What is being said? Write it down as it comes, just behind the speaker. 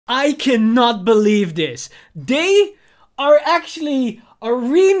I cannot believe this. They are actually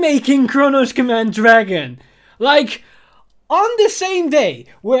remaking CHRONOSCOMMAND DRAGON. Like, on the same day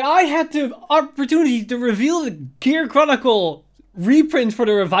where I had the opportunity to reveal the Gear Chronicle reprint for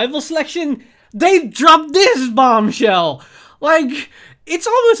the revival selection, they dropped this bombshell. Like, it's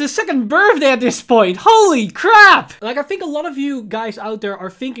almost a second birthday at this point. Holy crap! Like, I think a lot of you guys out there are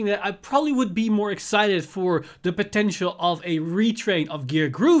thinking that I probably would be more excited for the potential of a retrain of Gear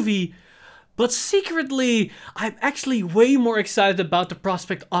Groovy. But secretly, I'm actually way more excited about the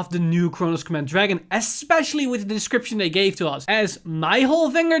prospect of the new CHRONOSCOMMAND DRAGON, especially with the description they gave to us. As my whole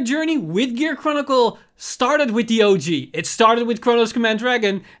Vanguard journey with Gear Chronicle started with the OG. It started with CHRONOSCOMMAND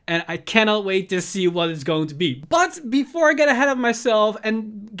DRAGON, and I cannot wait to see what it's going to be. But before I get ahead of myself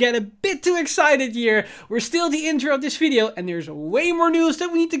and get a bit too excited here, we're still at the intro of this video, and there's way more news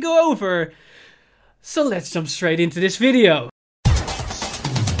that we need to go over. So let's jump straight into this video.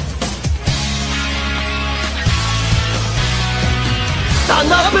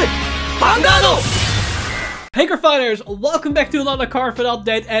 Hey Cardfighters, welcome back to another Cardfight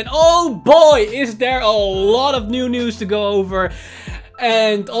update, and oh boy is there a lot of new news to go over.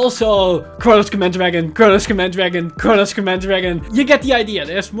 And also, CHRONOSCOMMAND DRAGON, CHRONOSCOMMAND DRAGON, CHRONOSCOMMAND DRAGON. You get the idea.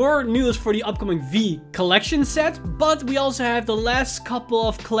 There's more news for the upcoming V collection set, but we also have the last couple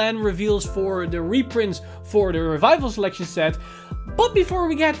of clan reveals for the reprints for the revival selection set. But before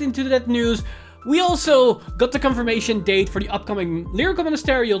we get into that news, we also got the confirmation date for the upcoming Lyrical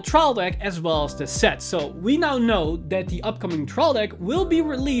Ministerial trial deck as well as the set. So we now know that the upcoming trial deck will be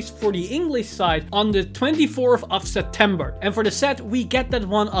released for the English side on the 24th of September. And for the set, we get that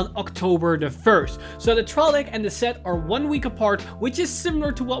one on October the 1st. So the trial deck and the set are 1 week apart, which is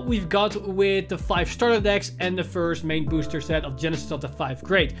similar to what we've got with the 5 starter decks and the first main booster set of Genesis of the 5th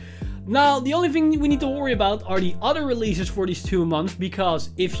grade. Now, the only thing we need to worry about are the other releases for these 2 months, because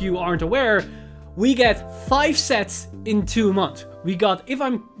if you aren't aware, we get 5 sets in 2 months. We got, if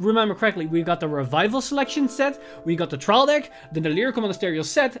I remember correctly, we got the Revival Selection set, we got the Trial Deck, then the Lyrical Ministerial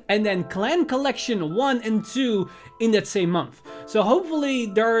set, and then Clan Collection 1 and 2 in that same month. So hopefully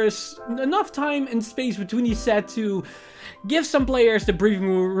there's enough time and space between these sets to give some players the breathing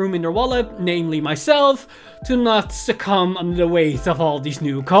room in their wallet, namely myself, to not succumb under the weight of all these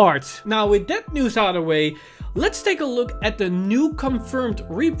new cards. Now, with that news out of the way, let's take a look at the new confirmed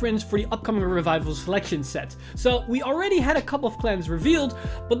reprints for the upcoming Revival Selection set. So we already had a couple of clans revealed,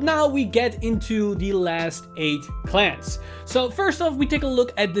 but now we get into the last 8 clans. So first off, we take a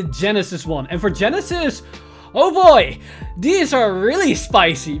look at the Genesis one. And for Genesis, oh boy, these are really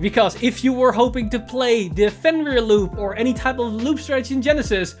spicy, because if you were hoping to play the Fenrir loop or any type of loop strategy in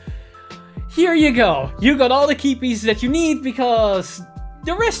Genesis, here you go. You got all the key pieces that you need, because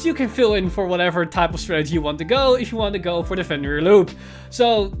the rest you can fill in for whatever type of strategy you want to go, if you want to go for the Fenrir loop.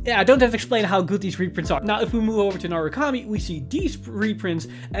 So yeah, I don't have to explain how good these reprints are. Now, if we move over to Narukami, we see these reprints,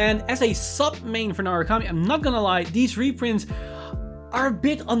 and as a sub-main for Narukami, I'm not gonna lie, these reprints are a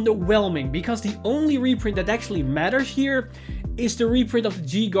bit underwhelming, because the only reprint that actually matters here is the reprint of the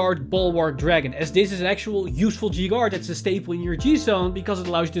G-Guard Bulwark Dragon, as this is an actual useful G-Guard that's a staple in your G-Zone, because it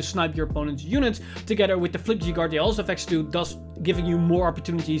allows you to snipe your opponent's units. Together with the flip G-Guard, they also have X2, thus giving you more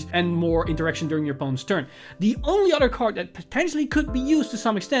opportunities and more interaction during your opponent's turn. The only other card that potentially could be used to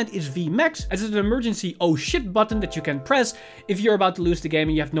some extent is VMAX, as it's an emergency oh shit button that you can press if you're about to lose the game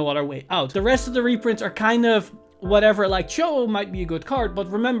and you have no other way out. The rest of the reprints are kind of whatever. Like Choho might be a good card,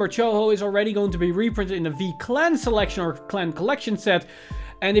 but remember, Choho is already going to be reprinted in the V Clan Selection or Clan Collection set,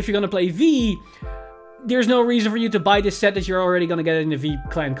 and if you're going to play V, there's no reason for you to buy this set that you're already going to get in the V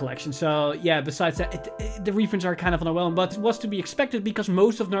Clan Collection. So yeah, besides that, the reprints are kind of underwhelming, but it was to be expected, because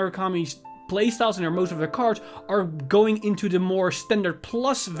most of Narukami's playstyles and most of their cards are going into the more Standard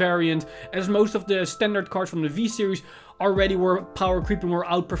Plus variant, as most of the standard cards from the V series already were power creeping or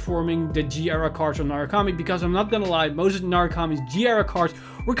outperforming the G-era cards on Narukami, because I'm not gonna lie, most of Narukami's G-era cards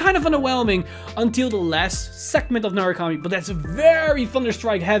were kind of underwhelming until the last segment of Narukami, but that's very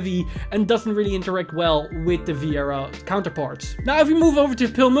Thunderstrike heavy and doesn't really interact well with the V-era counterparts. Now, if we move over to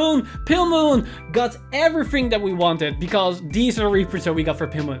Pale Moon got everything that we wanted, because these are the reprints that we got for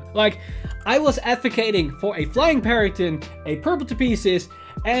Pale Moon. Like, I was advocating for a Flying Peryton, a Purple to Pieces,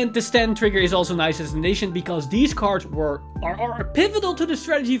 and the Stand Trigger is also nice as a nation, because these cards are pivotal to the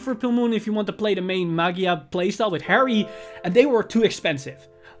strategy for Pale Moon if you want to play the main Magia playstyle with Harry, and they were too expensive.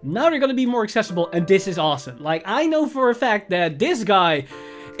 Now they're gonna be more accessible, and this is awesome. Like, I know for a fact that this guy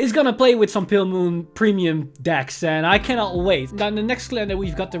is gonna play with some Pale Moon premium decks, and I cannot wait. Now, the next clan that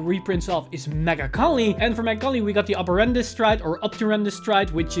we've got the reprints of is Mega Kali, and for Mega Kali we got the Upper Rendus Stride or Up to Rendus Stride,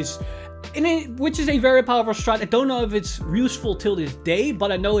 which is which is a very powerful strat. I don't know if it's useful till this day,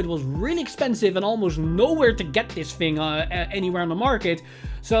 but I know it was really expensive and almost nowhere to get this thing anywhere on the market.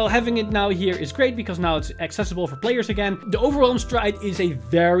 So having it now here is great because now it's accessible for players again. The Overwhelm stride is a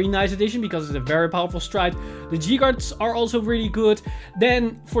very nice addition because it's a very powerful stride. The G-Guards are also really good.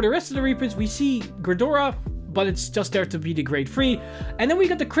 Then for the rest of the reprints, we see Gridora, but it's just there to be the grade 3. And then we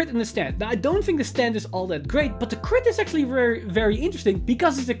got the crit and the stand. Now I don't think the stand is all that great, but the crit is actually very, very interesting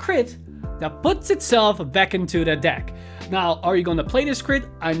because it's a crit that puts itself back into the deck. Now, are you going to play this crit?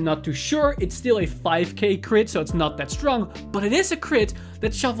 I'm not too sure. It's still a 5k crit, so it's not that strong, but it is a crit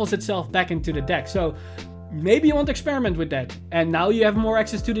that shuffles itself back into the deck. So maybe you want to experiment with that. And now you have more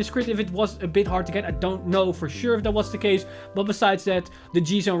access to this crit if it was a bit hard to get. I don't know for sure if that was the case, but besides that, the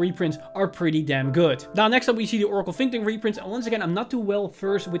G-Zone reprints are pretty damn good. Now, next up, we see the Oracle Thinking reprints. And once again, I'm not too well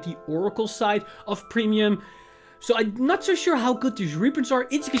versed with the Oracle side of Premium, so I'm not so sure how good these reprints are.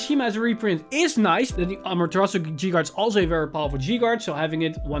 Ichikishima as a reprint is nice. The Amaterasu G-Guard is also a very powerful G-Guard, so having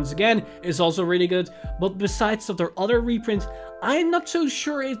it once again is also really good. But besides of their other reprints, I'm not so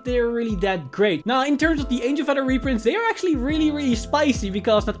sure if they're really that great. Now, in terms of the Angel Feather reprints, they are actually really spicy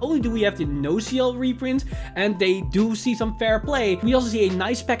because not only do we have the no-CL reprint, and they do see some fair play, we also see a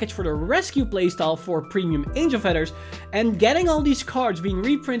nice package for the Rescue playstyle for Premium Angel Feathers. And getting all these cards being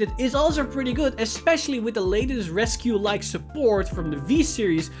reprinted is also pretty good, especially with the latest Rescue-like support from the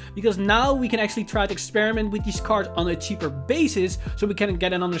V-Series, because now we can actually try to experiment with these cards on a cheaper basis, so we can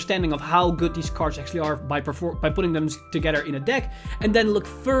get an understanding of how good these cards actually are by putting them together in a deck, and then look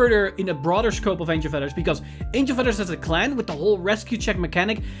further in a broader scope of Angel Feathers, because Angel Feathers as a clan with the whole rescue check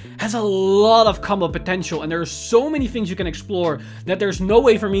mechanic has a lot of combo potential, and there are so many things you can explore that there's no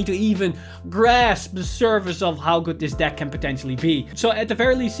way for me to even grasp the surface of how good this deck can potentially be. So at the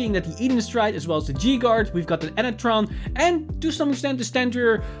very least, seeing that the Eden Stride as well as the G-Guard, we've got the Enetron, and to some extent the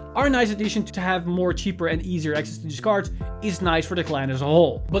Stentor are a nice addition to have more cheaper and easier access to these cards, is nice for the clan as a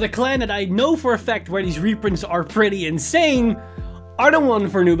whole. But the clan that I know for a fact where these reprints are pretty insane are the one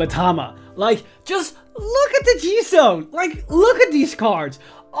for Nubatama. Like, just look at the G-Zone! Like, look at these cards!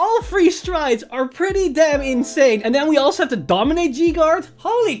 All 3 strides are pretty damn insane. And then we also have the Dominate G-Guard.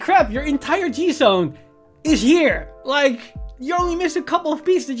 Holy crap, your entire G-Zone is here! Like, you only miss a couple of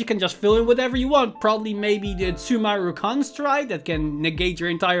pieces that you can just fill in whatever you want. Probably maybe the Tsumaru Khan stride that can negate your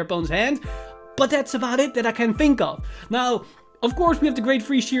entire opponent's hand. But that's about it that I can think of. Now, of course, we have the grade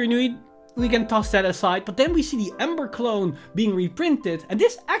 3 Shiranui. We can toss that aside, but then we see the Ember clone being reprinted, and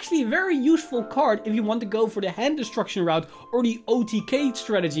this is actually a very useful card if you want to go for the hand destruction route or the OTK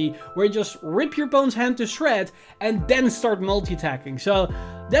strategy, where you just rip your opponent's hand to shred and then start multi-attacking. So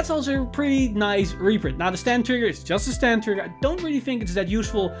that's also a pretty nice reprint. Now the stand trigger is just a stand trigger. I don't really think it's that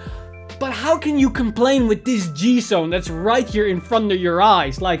useful, but how can you complain with this G-Zone that's right here in front of your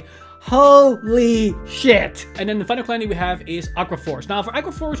eyes? Like, holy shit! And then the final clan we have is Aqua Force. Now for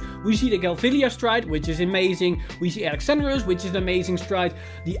Aqua Force, we see the Galvilia stride, which is amazing. We see Alexandros, which is an amazing stride.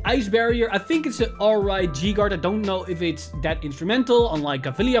 The Ice Barrier, I think it's an alright G-Guard. I don't know if it's that instrumental, unlike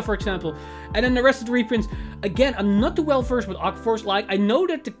Galvilia for example. And then the rest of the reprints, again, I'm not too well versed with Aqua Force. Like, I know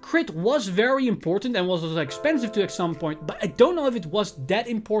that the crit was very important and was expensive to at some point, but I don't know if it was that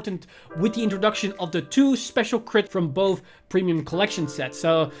important with the introduction of the 2 special crit from both premium collection sets.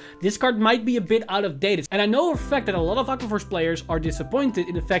 So this card might be a bit out of date. And I know for a fact that a lot of Aqua Force players are disappointed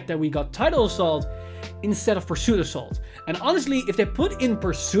in the fact that we got Tidal Assault instead of Pursuit Assault. And honestly, if they put in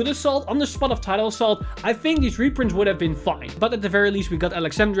Pursuit Assault on the spot of Tidal Assault, I think these reprints would have been fine. But at the very least, we got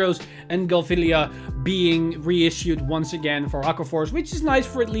Alexandros and Galvilia being reissued once again for Aqua Force, which is nice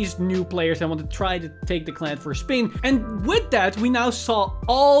for at least new players that want to try to take the clan for a spin. And with that, we now saw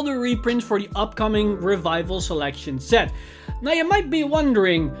all the reprints for the upcoming Revival Selection set. Now you might be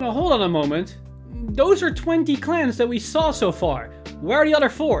wondering, now hold on a moment, those are 20 clans that we saw so far. Where are the other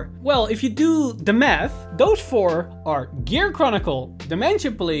 4? Well, if you do the math, those 4 are Gear Chronicle,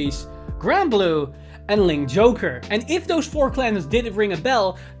 Dimension Police, Grand Blue, and Link Joker. And if those 4 clans did ring a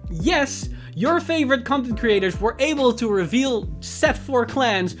bell, yes, your favorite content creators were able to reveal set 4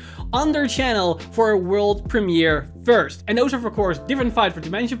 clans on their channel for a world premiere first. And those are of course Different Fight for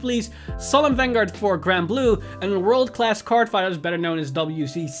Dimension Police, Solemn Vanguard for Grand Blue, and World Class Cardfight, better known as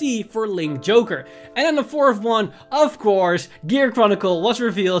WCC, for Link Joker. And then the 4th one, of course, Gear Chronicle, was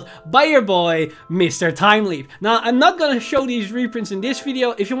revealed by your boy, Mr. Time Leap. Now, I'm not gonna show these reprints in this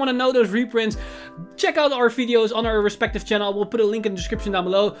video. If you want to know those reprints, check out our videos on our respective channel. We'll put a link in the description down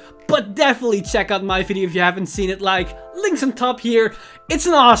below. But definitely check out my video if you haven't seen it. Like, links on top here. It's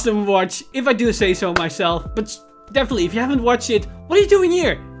an awesome watch, if I do say so myself. But definitely, if you haven't watched it, what are you doing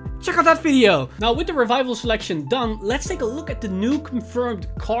here? check out that video. Now with the revival selection done, let's take a look at the new confirmed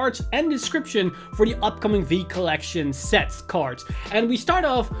cards and description for the upcoming V Collection sets cards. And we start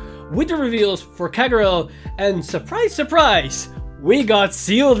off with the reveals for Kagero, and surprise, surprise, we got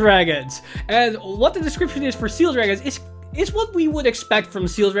Seal Dragons. And what the description is for Seal Dragons is what we would expect from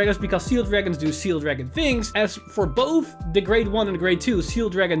Seal Dragons, because Seal Dragons do Seal Dragon things. As for both the Grade 1 and Grade 2, Seal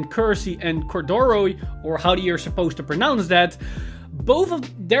Dragon Cursi and Cordoroi, or how you're supposed to pronounce that, both of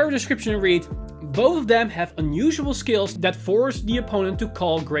their description read, both of them have unusual skills that force the opponent to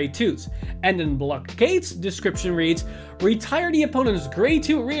call Grade 2s. And then Blockade's description reads, retire the opponent's Grade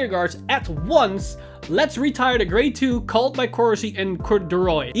 2 rearguards at once. Let's retire the Grade 2 called by Corsi and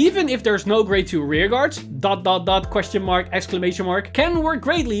Cordoroi. Even if there's no Grade 2 rearguards, ... question mark, exclamation mark, can work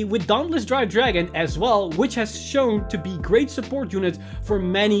greatly with Dauntless Drive Dragon as well, which has shown to be great support unit for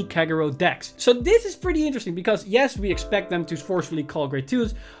many Kagero decks. So this is pretty interesting because yes, we expect them to forcefully call Grade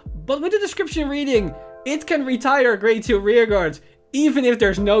 2s, but with the description reading, it can retire Grade 2 rearguards even if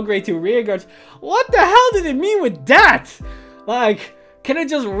there's no Grade 2 rearguards. What the hell did it mean with that? Like, can it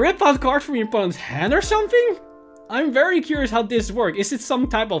just rip out cards from your opponent's hand or something? I'm very curious how this works. Is it some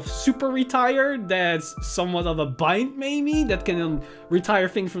type of super retire that's somewhat of a bind maybe, that can retire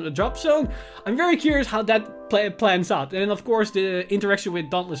things from the drop zone? I'm very curious how that plans out. And then of course the interaction with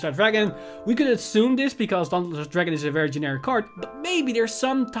Dauntless Dragon. We could assume this because Dauntless Dragon is a very generic card, but maybe there's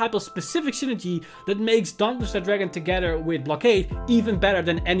some type of specific synergy that makes Dauntless Dragon together with Blockade even better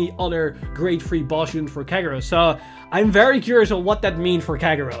than any other Grade 3 boss unit for Kagero. So I'm very curious on what that means for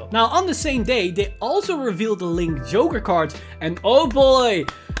Kagero. Now on the same day, they also revealed the Link Joker cards, and oh boy,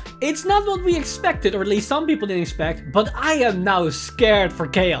 it's not what we expected, or at least some people didn't expect, but I am now scared for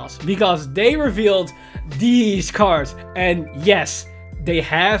Chaos because they revealed these cards, and yes, they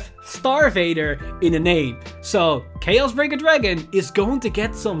have Star Vader in the name. So Chaos Breaker Dragon is going to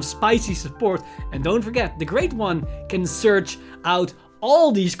get some spicy support, and don't forget, the Grade 1 can search out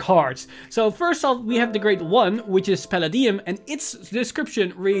all these cards. So first off, we have the Grade 1, which is Palladium, and its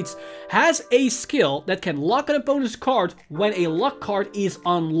description reads, has a skill that can lock an opponent's card when a lock card is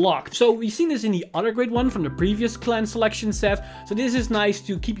unlocked. So we've seen this in the other Grade 1 from the previous clan selection set. So this is nice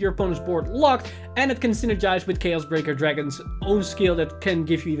to keep your opponent's board locked, and it can synergize with Chaos Breaker Dragon's own skill that can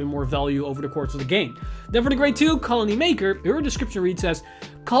give you even more value over the course of the game. Then for the Grade 2, Colony Maker, her description reads as,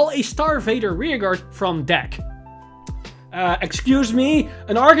 call a Star Vader rearguard from deck. Excuse me,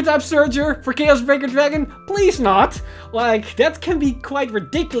 an Archetype Surger for Chaos Breaker Dragon? Please not! Like, that can be quite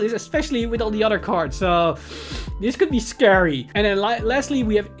ridiculous, especially with all the other cards, so this could be scary. And then lastly,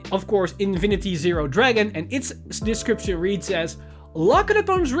 we have, of course, Infinity Zero Dragon, and its description reads as, lock an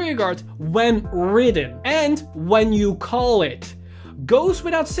opponent's rearguard when ridden, and when you call it. Goes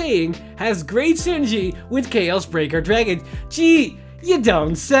without saying, has great synergy with Chaos Breaker Dragon. Gee, you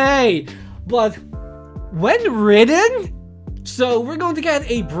don't say! But when ridden? So we're going to get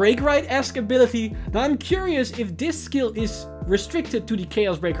a Break Right-esque ability. Now I'm curious if this skill is restricted to the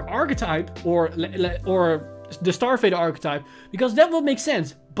Chaos Breaker archetype or the Star Vader archetype, because that will make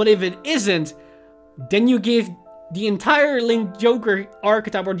sense. But if it isn't, then you give the entire Link Joker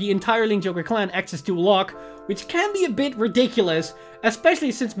archetype or the entire Link Joker clan access to lock, which can be a bit ridiculous,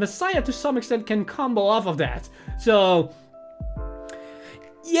 especially since Messiah to some extent can combo off of that. So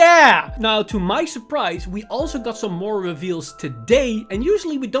yeah! Now, to my surprise, we also got some more reveals today, and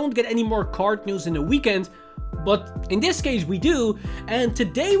usually we don't get any more card news in the weekend, but in this case we do, and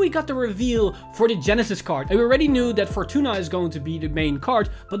today we got the reveal for the Genesis card. And we already knew that Fortuna is going to be the main card,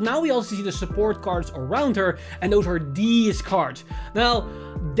 but now we also see the support cards around her, and those are these cards. Now,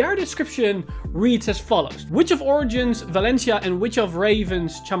 their description reads as follows. Witch of Origins, Valencia, and Witch of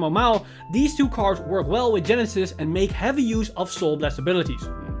Ravens, Chamomao. These two cards work well with Genesis and make heavy use of Soul Blast abilities.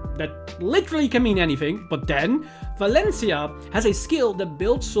 That literally can mean anything, but then Valencia has a skill that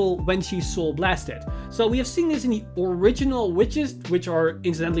builds soul when she's soul blasted. So we have seen this in the original witches, which are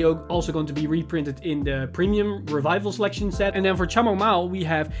incidentally also going to be reprinted in the premium revival selection set. And then for Chamomao, we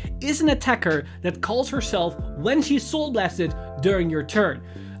have is an attacker that calls herself when she's soul blasted during your turn.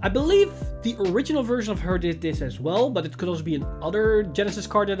 I believe the original version of her did this as well, but it could also be another Genesis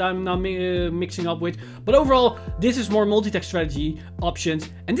card that I'm now mixing up with. But overall, this is more multi-tech strategy options,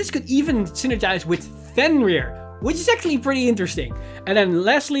 and this could even synergize with Fenrir, which is actually pretty interesting. And then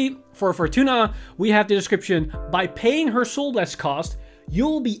lastly, for Fortuna, we have the description, by paying her Soul Blast cost,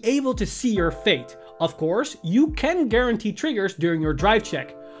 you'll be able to see your fate. Of course, you can guarantee triggers during your drive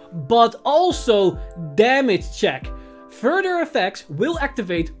check, but also damage check. Further effects will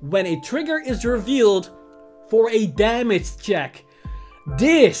activate when a trigger is revealed for a damage check.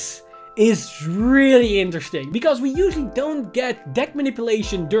 This is really interesting, because we usually don't get deck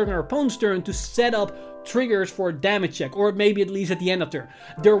manipulation during our opponent's turn to set up triggers for a damage check, or maybe at least at the end of turn.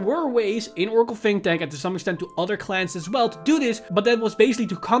 There were ways in Oracle Think Tank, and to some extent to other clans as well, to do this, but that was basically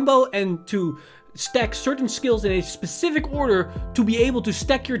to combo and to stack certain skills in a specific order to be able to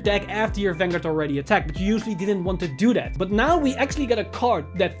stack your deck after your Vanguard already attacked, but you usually didn't want to do that. But now we actually get a card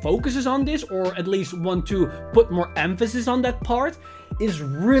that focuses on this, or at least want to put more emphasis on that part. Is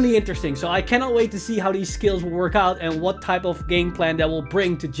really interesting, so I cannot wait to see how these skills will work out and what type of game plan that will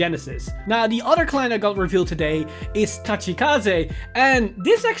bring to Genesis. Now, the other clan that got revealed today is Tachikaze, and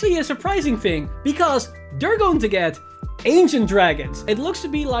this actually is a surprising thing, because they're going to get Ancient Dragons. It looks to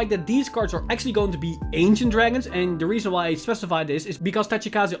be like that these cards are actually going to be Ancient Dragons, and the reason why I specify this is because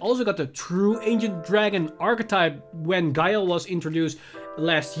Tachikaze also got the true Ancient Dragon archetype when Gaia was introduced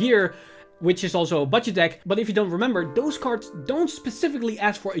last year, which is also a budget deck. But if you don't remember, those cards don't specifically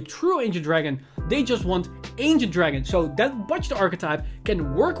ask for a true Ancient Dragon, they just want Ancient Dragon. So that budget archetype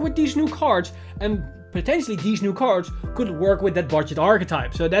can work with these new cards, and potentially these new cards could work with that budget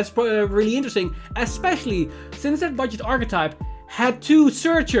archetype. So that's really interesting, especially since that budget archetype had 2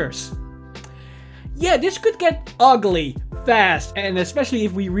 searchers. Yeah, this could get ugly fast, and especially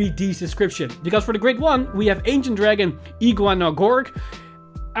if we read these descriptions. Because for the grade 1, we have Ancient Dragon Iguanagorg.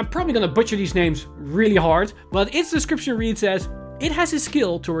 I'm probably gonna butcher these names really hard, but its description reads as: it has a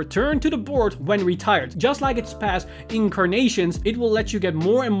skill to return to the board when retired. Just like its past incarnations, it will let you get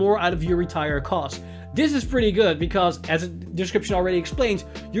more and more out of your retire cost. This is pretty good because, as the description already explains,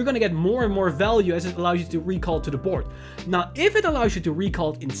 you're gonna get more and more value as it allows you to recall to the board. Now, if it allows you to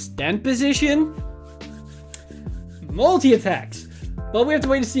recall in stand position, multi-attacks. But we have to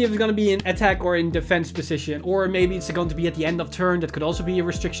wait to see if it's going to be in attack or in defense position, or maybe it's going to be at the end of turn. That could also be a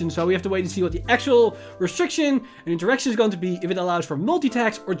restriction, so we have to wait and see what the actual restriction and interaction is going to be, if it allows for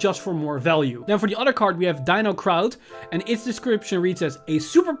multi-attacks or just for more value. Now for the other card we have Dino Crowd, and its description reads as: a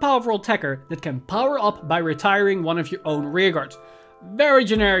super powerful attacker that can power up by retiring one of your own rearguards. Very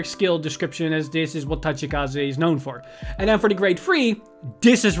generic skill description, as this is what Tachikaze is known for. And then for the grade 3,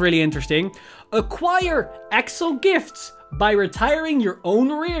 this is really interesting. Acquire Axel Gifts. By retiring your own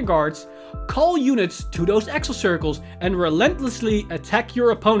rearguards, call units to those Axel circles and relentlessly attack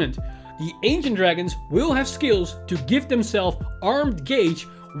your opponent. The Ancient Dragons will have skills to give themselves armed gauge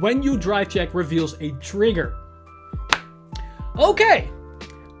when your drive check reveals a trigger. Okay,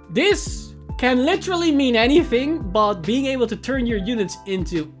 this can literally mean anything, but being able to turn your units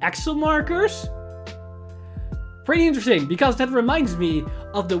into Axel markers? Pretty interesting, because that reminds me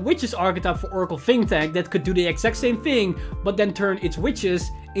of the Witches archetype for Oracle Think Tank that could do the exact same thing, but then turn its Witches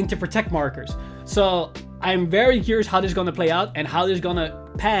into Protect markers. So I'm very curious how this is going to play out and how this is going to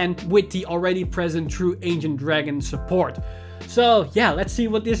pan with the already present true Ancient Dragon support. So yeah, let's see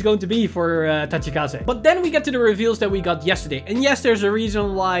what this is going to be for Tachikaze. But then we get to the reveals that we got yesterday. And yes, there's a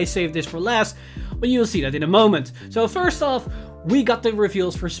reason why I saved this for last, but you'll see that in a moment. So first off, we got the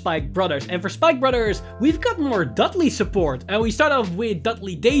reveals for Spike Brothers. And for Spike Brothers, we've got more Dudley support. And we start off with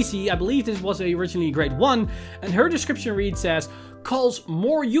Dudley Daisy. I believe this was originally grade 1. And her description reads as: calls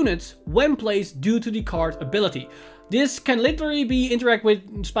more units when placed due to the card ability. This can literally be interact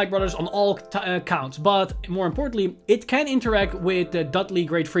with Spike Brothers on all counts, but more importantly, it can interact with the Dudley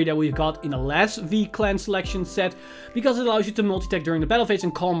grade 3 that we've got in the last V-Clan selection set, because it allows you to multi-attack during the battle phase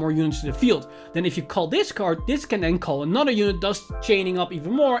and call more units to the field. Then if you call this card, this can then call another unit, thus chaining up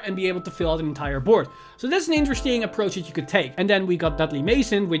even more and be able to fill out an entire board. So that's an interesting approach that you could take. And then we got Dudley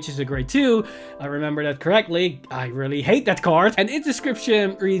Mason, which is a grade 2. I remember that correctly. I really hate that card. And its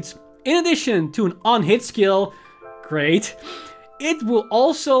description reads: in addition to an on-hit skill, great, it will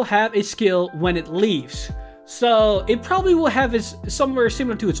also have a skill when it leaves. So it probably will have its somewhere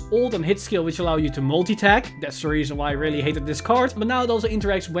similar to its old on hit skill, which allow you to multi-attack. That's the reason why I really hated this card. But now it also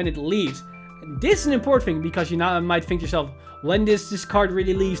interacts when it leaves. And this is an important thing, because you now might think to yourself, when does this card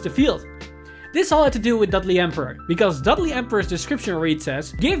really leaves the field? This all had to do with Dudley Emperor, because Dudley Emperor's description reads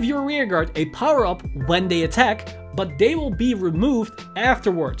as: give your rearguard a power up when they attack, but they will be removed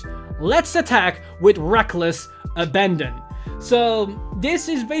afterwards. Let's attack with reckless abandon. So this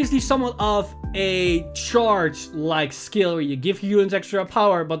is basically somewhat of a charge-like skill where you give your units extra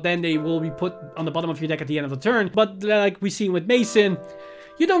power, but then they will be put on the bottom of your deck at the end of the turn. But like we see with Mason,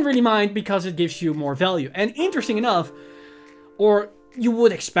 you don't really mind because it gives you more value. And interesting enough, or you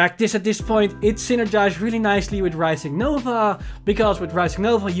would expect this at this point, it synergized really nicely with Rising Nova, because with Rising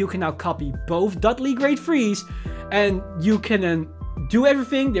Nova you can now copy both Dudley grade 3s, and you can then do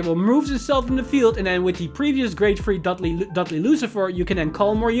everything. They will move themselves in the field, and then with the previous grade 3 Dudley Lucifer, you can then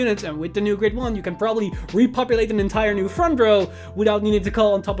call more units, and with the new grade 1, you can probably repopulate an entire new front row without needing to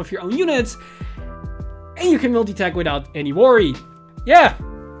call on top of your own units, and you can multi-attack without any worry. Yeah.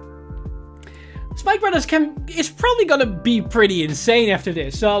 Spike Brothers is probably gonna be pretty insane after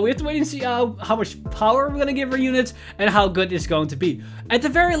this, so we have to wait and see how much power we're gonna give our units and how good it's going to be. At the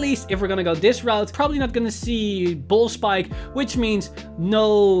very least, if we're gonna go this route, probably not gonna see Bull Spike, which means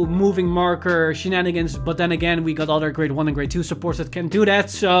no moving marker shenanigans, but then again, we got other grade 1 and grade 2 supports that can do that,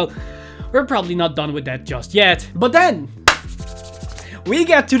 so we're probably not done with that just yet. But then we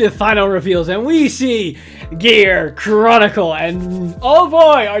get to the final reveals and we see Gear Chronicle, and oh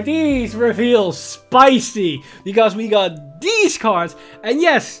boy, are these reveals spicy, because we got these cards, and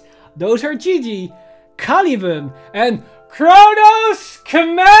yes, those are GG, Caliban, and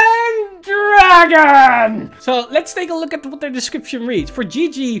CHRONOSCOMMAND DRAGON! So let's take a look at what their description reads. For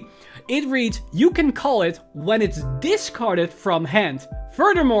GG, it reads, you can call it when it's discarded from hand.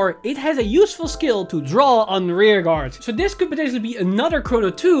 Furthermore, it has a useful skill to draw on rear guard. So this could potentially be another Chrono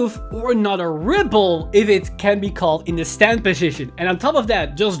Tooth or another Ripple if it can be called in the stand position. And on top of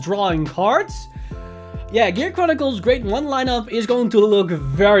that, just drawing cards? Yeah, Gear Chronicle's grade 1 lineup is going to look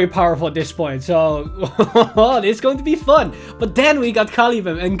very powerful at this point, so it's going to be fun. But then we got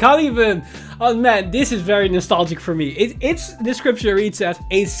Caliban, and Caliban, oh man, this is very nostalgic for me. Its description reads as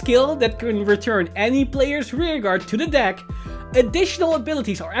a skill that can return any player's rearguard to the deck. Additional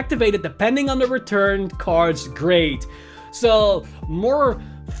abilities are activated depending on the returned card's grade. So, more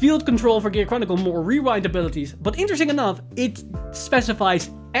field control for Gear Chronicle, more rewind abilities. But interesting enough, it specifies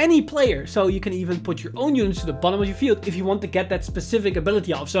any player. So you can even put your own units to the bottom of your field if you want to get that specific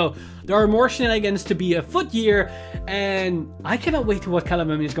ability off. So there are more shenanigans to be afoot here, and I cannot wait to what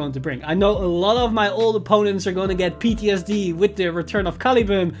Caliban is going to bring. I know a lot of my old opponents are going to get PTSD with the return of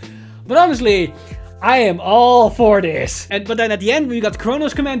Caliban, but honestly, I am all for this. But then at the end, we got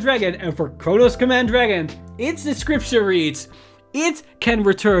CHRONOSCOMMAND DRAGON, and for CHRONOSCOMMAND DRAGON, its description reads, it can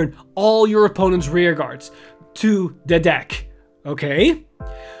return all your opponent's rearguards to the deck. Okay?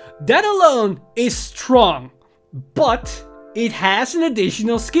 That alone is strong, but it has an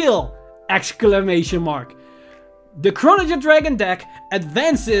additional skill! Exclamation mark. The Chrono Dragon deck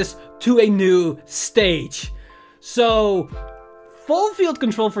advances to a new stage. So, full field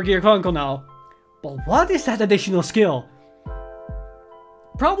control for Gear Chronicle now. But what is that additional skill?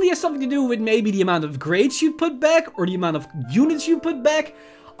 Probably has something to do with maybe the amount of grades you put back or the amount of units you put back.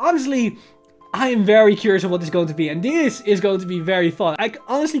 Honestly, I am very curious of what it's going to be, and this is going to be very fun. I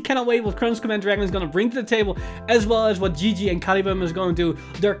honestly cannot wait what CHRONOSCOMMAND DRAGON is going to bring to the table, as well as what GG and Caliban is going to do.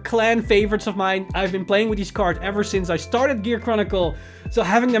 They're clan favorites of mine. I've been playing with these cards ever since I started Gear Chronicle, so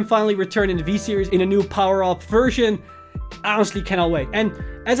having them finally return in the V-Series in a new power-up version, I honestly cannot wait. And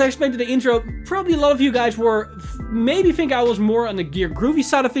as I explained in the intro, probably a lot of you guys were maybe think I was more on the Gear Groovy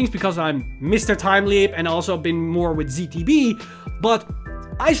side of things because I'm Mr. Time Leap and also been more with ZTB, but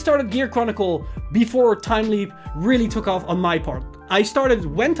I started Gear Chronicle before Time Leap really took off on my part. I started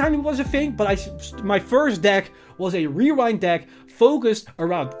when Time Leap was a thing, but my first deck was a rewind deck focused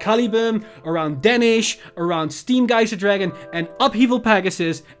around Caliban, around Danish, around Steam Geyser Dragon, and Upheaval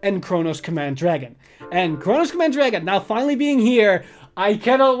Pegasus, and CHRONOSCOMMAND DRAGON. And CHRONOSCOMMAND DRAGON now finally being here, I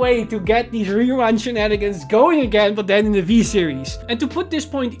cannot wait to get these rewind shenanigans going again, but then in the V-Series. And to put this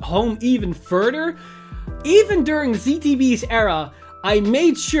point home even further, even during ZTB's era, I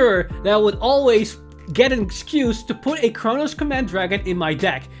made sure that I would always get an excuse to put a CHRONOSCOMMAND DRAGON in my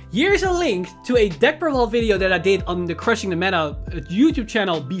deck. Here's a link to a deck profile video that I did on the Crushing the Meta YouTube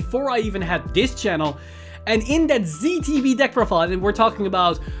channel before I even had this channel. And in that ZTB deck profile, and we're talking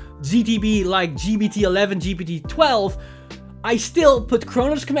about ZTB like GBT11, GBT12, I still put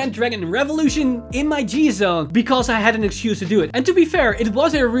CHRONOSCOMMAND DRAGON Revolution in my G-Zone because I had an excuse to do it. And to be fair, it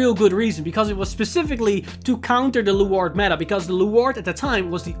was a real good reason because it was specifically to counter the Luard meta, because the Luard at the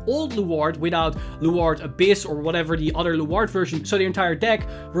time was the old Luard without Luard Abyss or whatever the other Luard version, so the entire deck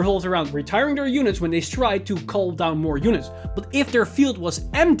revolved around retiring their units when they tried to call down more units. But if their field was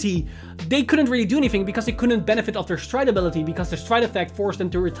empty, they couldn't really do anything because they couldn't benefit off their stride ability because the stride effect forced them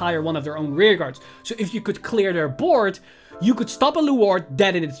to retire one of their own rearguards. So if you could clear their board, you could stop a Luard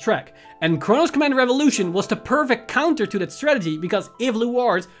dead in its track. And CHRONOSCOMMAND Revolution was the perfect counter to that strategy, because if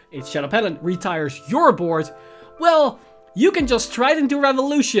Luard, its Shadow Paladin, retires your board, well, You can just stride into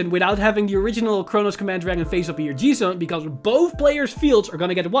Revolution without having the original Chronos Command Dragon face up in your G-Zone, because both players' fields are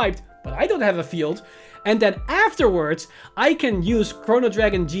gonna get wiped, but I don't have a field. And then afterwards, I can use Chrono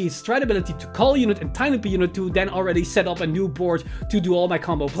Dragon G's stride ability to call unit and Tiny P unit to then already set up a new board to do all my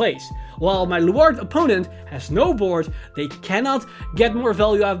combo plays. While my Luard opponent has no board, they cannot get more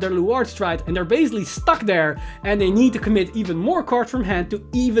value out of their Luard stride, and they're basically stuck there, and they need to commit even more cards from hand to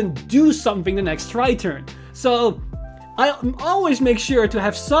even do something the next stride turn. So I always make sure to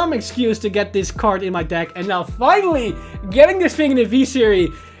have some excuse to get this card in my deck, and now finally getting this thing in the V-Series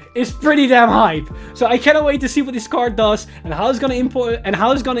is pretty damn hype. So I cannot wait to see what this card does and how it's gonna import and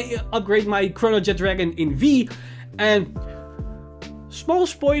how it's gonna upgrade my Chrono Jet Dragon in V. And small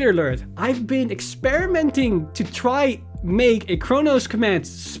spoiler alert, I've been experimenting to try make a Chronos Command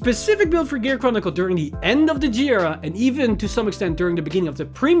specific build for Gear Chronicle during the end of the G era, and even to some extent during the beginning of the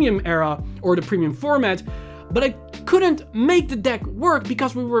premium era or the premium format. But I couldn't make the deck work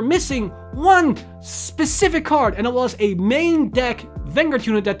because we were missing one specific card, and it was a main deck Vanguard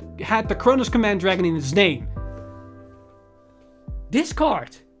unit that had the Chronos Command Dragon in its name. This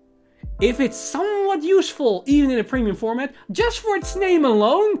card, if it's somewhat useful even in a premium format, just for its name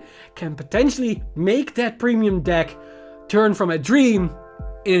alone, can potentially make that premium deck turn from a dream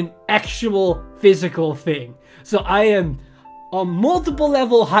in an actual physical thing. So I am on multiple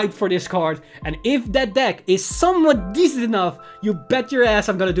level hyped for this card, and if that deck is somewhat decent enough, you bet your ass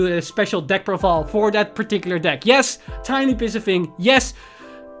I'm gonna do a special deck profile for that particular deck. Yes, Tiny P is a thing. Yes,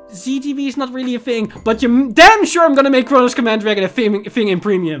 ZTV is not really a thing, but you're damn sure I'm gonna make Chronos Command Dragon a thing in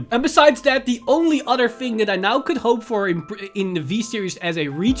premium. And besides that, the only other thing that I now could hope for in the V-Series as a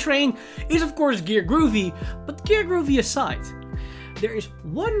retrain is of course Gear Groovy. But Gear Groovy aside, there is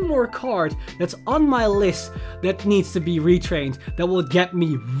one more card that's on my list that needs to be retrained that will get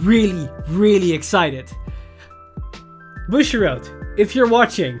me really, really excited. Bushiroad, if you're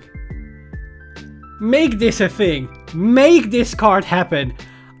watching, make this a thing. Make this card happen.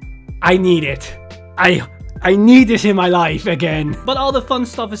 I need it. I need this in my life again. But all the fun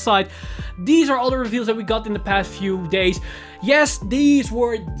stuff aside, these are all the reveals that we got in the past few days. Yes, these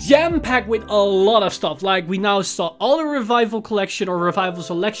were jam-packed with a lot of stuff. Like, we now saw all the Revival Collection or Revival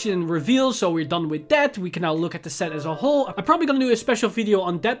Selection reveals, so we're done with that. We can now look at the set as a whole. I'm probably gonna do a special video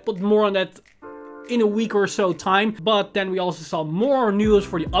on that, but more on that in a week or so time. But then we also saw more news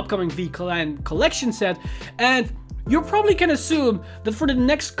for the upcoming V-Clan Collection set, and you probably can assume that for the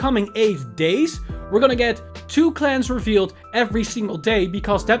next coming 8 days, we're gonna get 2 clans revealed every single day,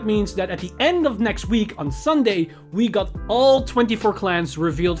 because that means that at the end of next week, on Sunday, we got all 24 clans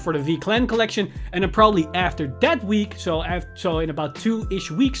revealed for the V-Clan collection, and then probably after that week, so in about 2-ish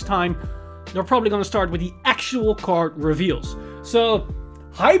weeks time, they're probably gonna start with the actual card reveals. So,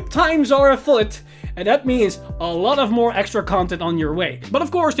 hype times are afoot, and that means a lot of more extra content on your way. But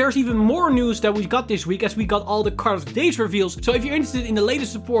of course, there's even more news that we got this week, as we got all the Card of the Days reveals. So if you're interested in the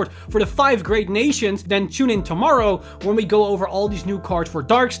latest support for the 5 great nations, then tune in tomorrow when we go over all these new cards for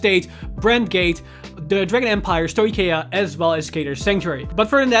Dark State, Brandgate, the Dragon Empire, Stoicheia, as well as Skater's Sanctuary. But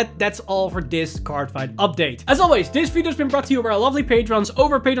further than that, that's all for this Cardfight update. As always, this video has been brought to you by our lovely patrons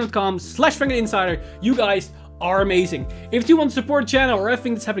over patreon.com/VanguardInsider. You guys are amazing. If you want to support the channel or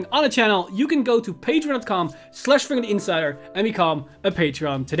everything that's happening on the channel, you can go to patreon.com/VanguardInsider and become a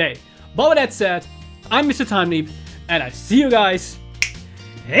Patreon today. But with that said, I'm Mr. Time Leap, and I see you guys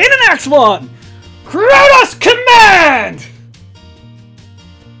in the next one. Chronos Command!